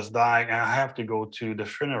aunt just died, and I have to go to the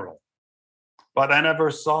funeral." But I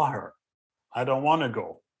never saw her. I don't want to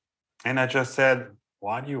go. And I just said,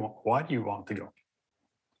 why do you want to go?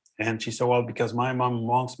 And she said, well, because my mom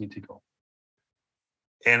wants me to go.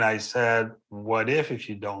 And I said, what if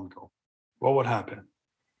you don't go? What would happen?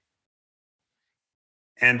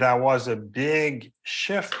 And that was a big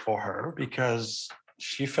shift for her because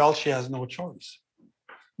she felt she has no choice.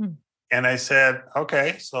 And I said,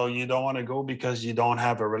 okay, so you don't want to go because you don't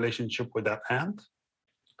have a relationship with that aunt?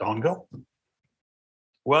 Don't go.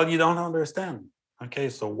 Well, you don't understand. Okay,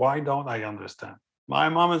 so why don't I understand? My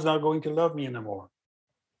mom is not going to love me anymore.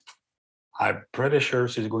 I'm pretty sure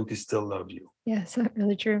she's going to still love you. Yes, that's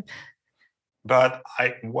really true. But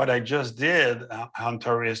what I just did,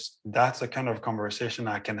 Hunter, is that's the kind of conversation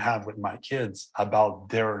I can have with my kids about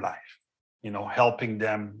their life. Helping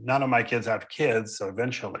them. None of my kids have kids, so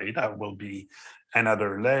eventually that will be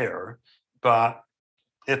another layer. But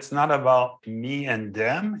it's not about me and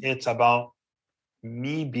them. It's about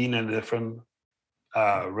me being in a different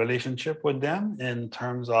relationship with them in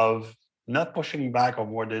terms of not pushing back on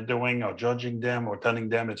what they're doing or judging them or telling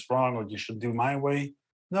them it's wrong or you should do my way.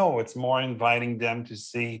 No, it's more inviting them to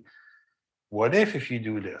see, what if you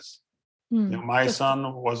do this? My son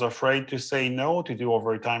was afraid to say no to do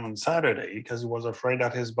overtime on Saturday because he was afraid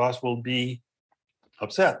that his boss will be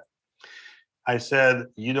upset. I said,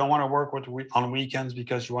 you don't want to work on weekends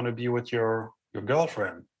because you want to be with your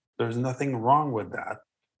girlfriend. There's nothing wrong with that.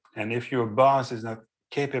 And if your boss is not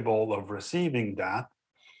capable of receiving that,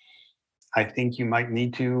 I think you might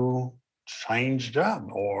need to change job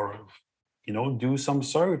or, do some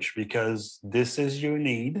search because this is your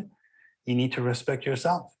need. You need to respect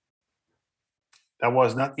yourself. That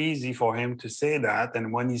was not easy for him to say that.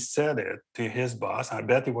 And when he said it to his boss, I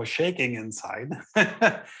bet he was shaking inside.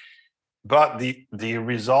 But the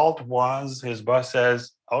result was his boss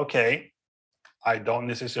says, okay, I don't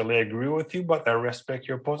necessarily agree with you, but I respect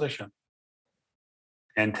your position.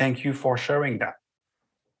 And thank you for sharing that.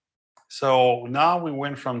 So now we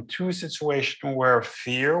went from two situations where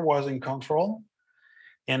fear was in control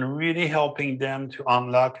and really helping them to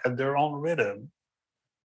unlock at their own rhythm.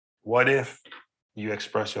 What if you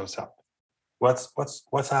express yourself?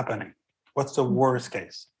 What's happening? What's the worst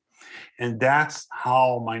case? And that's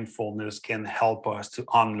how mindfulness can help us to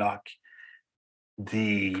unlock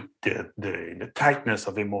the tightness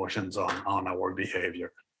of emotions on our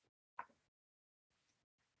behavior.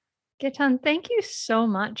 Gaëtan, thank you so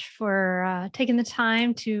much for taking the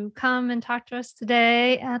time to come and talk to us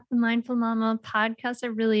today at the Mindful Mama podcast. I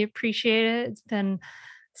really appreciate it. It's been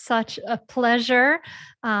such a pleasure.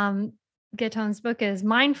 Gaëtan's book is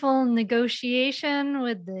Mindful Negotiation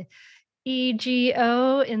with the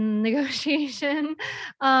EGO in negotiation.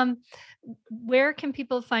 Where can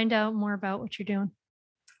people find out more about what you're doing?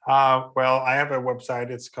 Well, I have a website.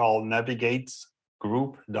 It's called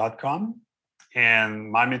navigatesgroup.com.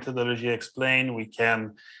 And my methodology explained, we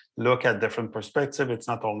can look at different perspectives. It's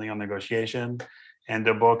not only on negotiation. And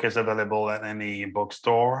the book is available at any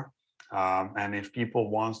bookstore. And if people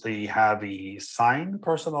want to have a signed,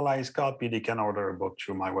 personalized copy, they can order a book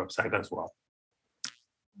through my website as well.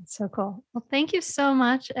 That's so cool. Well, thank you so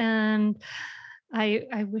much. And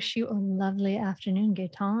I wish you a lovely afternoon,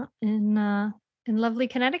 Gaëtan, in lovely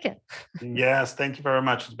Connecticut. Yes, thank you very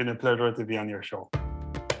much. It's been a pleasure to be on your show.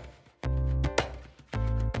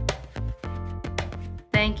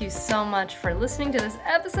 Thank you so much for listening to this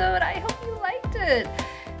episode. I hope you liked it.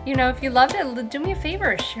 You know, if you loved it, do me a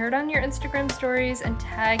favor, share it on your Instagram stories and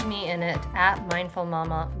tag me in it at Mindful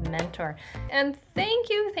Mama Mentor. And thank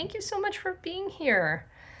you so much for being here.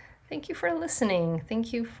 Thank you for listening.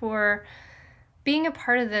 Thank you for being a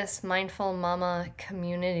part of this Mindful Mama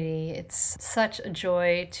community. It's such a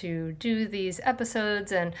joy to do these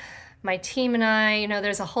episodes, and my team and I, you know,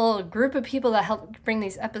 there's a whole group of people that help bring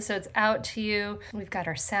these episodes out to you. We've got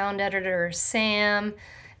our sound editor, Sam,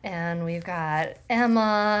 and we've got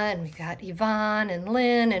Emma, and we've got Yvonne and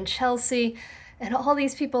Lynn and Chelsea, and all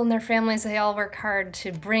these people and their families, they all work hard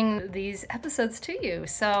to bring these episodes to you.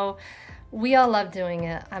 So we all love doing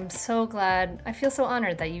it. I'm so glad. I feel so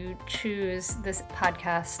honored that you choose this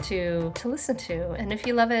podcast to listen to. And if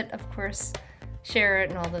you love it, of course, share it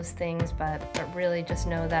and all those things, but really just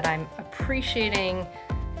know that I'm appreciating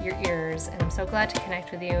your ears, and I'm so glad to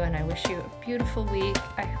connect with you, and I wish you a beautiful week.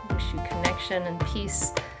 I wish you connection and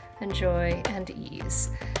peace and joy and ease.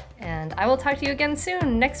 And I will talk to you again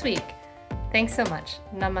soon, next week. Thanks so much.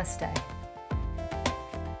 Namaste.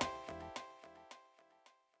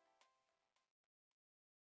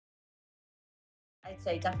 I'd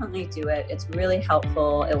say definitely do it. It's really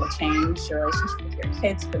helpful. It will change your relationship with your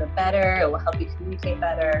kids for the better. It will help you communicate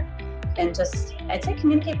better. And just, I'd say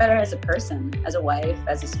communicate better as a person, as a wife,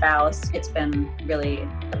 as a spouse. It's been really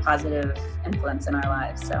a positive influence in our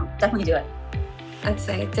lives. So definitely do it. I'd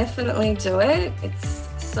say definitely do it. It's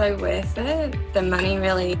so worth it. The money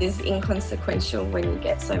really is inconsequential when you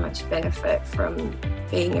get so much benefit from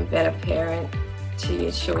being a better parent to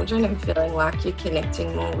your children and feeling like you're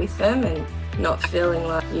connecting more with them and not feeling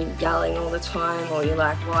like you're yelling all the time or you're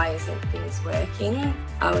like, why isn't things working?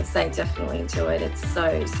 I would say definitely do it. It's so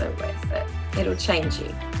worth it. It'll change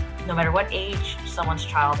you. No matter what age someone's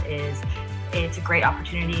child is, it's a great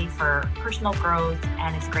opportunity for personal growth,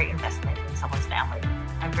 and it's a great investment in someone's family.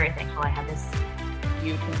 I'm very thankful I had this.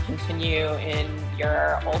 You can continue in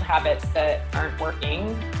your old habits that aren't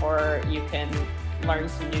working, or you can learn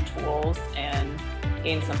some new tools and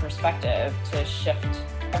gain some perspective to shift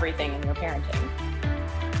everything in your parenting.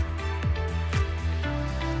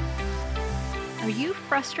 Are you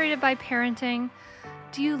frustrated by parenting?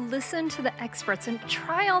 Do you listen to the experts and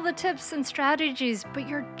try all the tips and strategies, but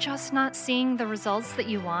you're just not seeing the results that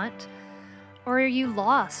you want? Or are you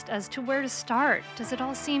lost as to where to start? Does it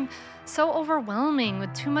all seem so overwhelming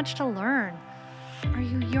with too much to learn? Are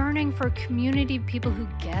you yearning for a community of people who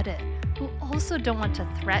get it, who also don't want to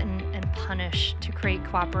threaten and punish to create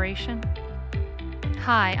cooperation?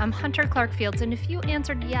 Hi, I'm Hunter Clark-Fields, and if you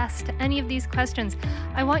answered yes to any of these questions,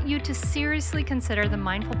 I want you to seriously consider the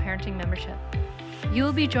Mindful Parenting membership. You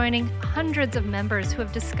will be joining hundreds of members who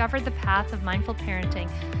have discovered the path of mindful parenting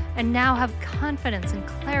and now have confidence and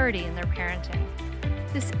clarity in their parenting.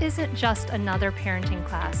 This isn't just another parenting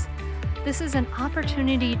class. This is an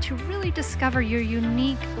opportunity to really discover your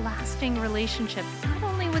unique, lasting relationship, not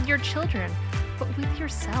only with your children, but with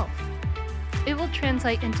yourself. It will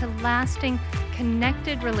translate into lasting,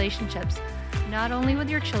 connected relationships, not only with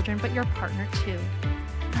your children, but your partner too.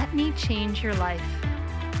 Let me change your life.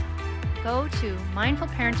 Go to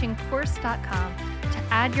mindfulparentingcourse.com to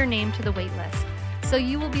add your name to the waitlist, so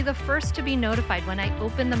you will be the first to be notified when I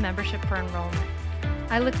open the membership for enrollment.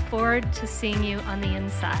 I look forward to seeing you on the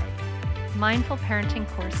inside.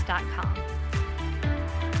 mindfulparentingcourse.com.